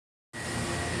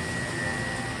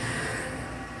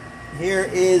Here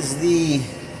is the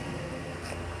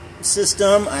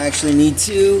system. I actually need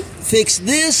to fix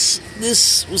this.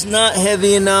 This was not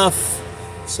heavy enough,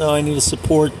 so I need to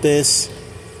support this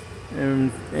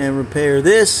and repair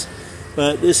this.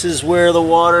 But this is where the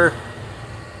water,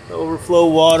 the overflow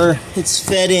water, it's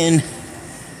fed in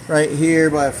right here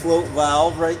by a float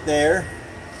valve right there,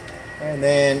 and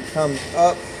then comes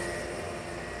up,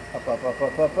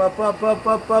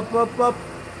 up,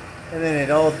 and then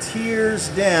it all tears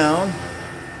down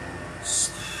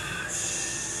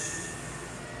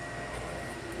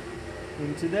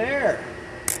into there,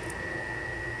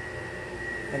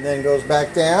 and then goes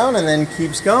back down, and then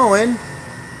keeps going,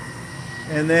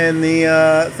 and then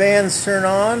the fans turn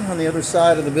on the other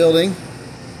side of the building,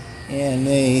 and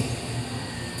they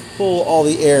pull all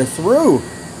the air through,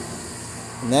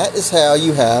 and that is how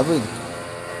you have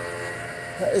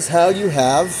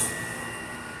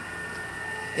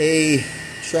a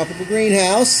tropical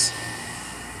greenhouse,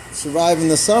 survive in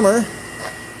the summer.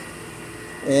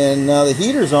 And now the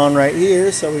heater's on right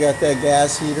here, so we got that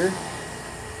gas heater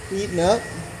heating up,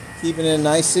 keeping it a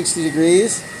nice 60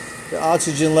 degrees. The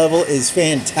oxygen level is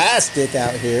fantastic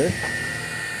out here,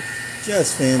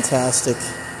 just fantastic.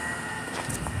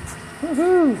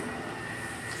 Woohoo!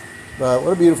 But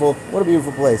what a beautiful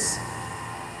place.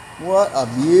 What a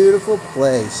beautiful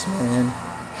place, man.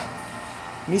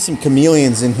 Need some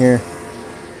chameleons in here.